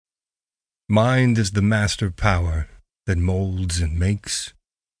Mind is the master power that molds and makes,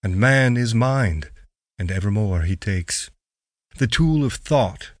 and man is mind, and evermore he takes. The tool of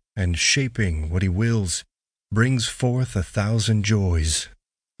thought, and shaping what he wills, brings forth 1,000 joys,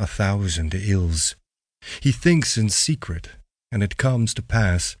 1,000 ills. He thinks in secret, and it comes to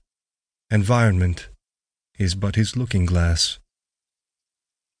pass. Environment is but his looking-glass.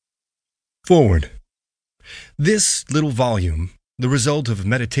 Forward. This little volume, the result of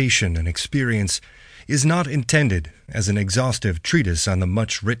meditation and experience, is not intended as an exhaustive treatise on the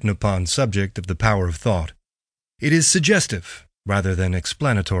much written-upon subject of the power of thought. It is suggestive rather than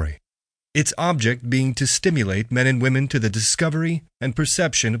explanatory, its object being to stimulate men and women to the discovery and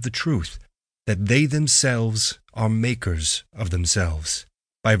perception of the truth that they themselves are makers of themselves,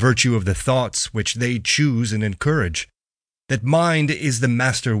 by virtue of the thoughts which they choose and encourage, that mind is the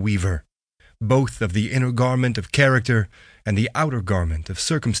master weaver, both of the inner garment of character and the outer garment of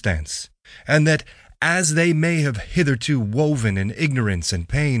circumstance, and that, as they may have hitherto woven in ignorance and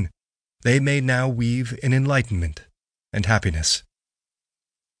pain, they may now weave in enlightenment and happiness.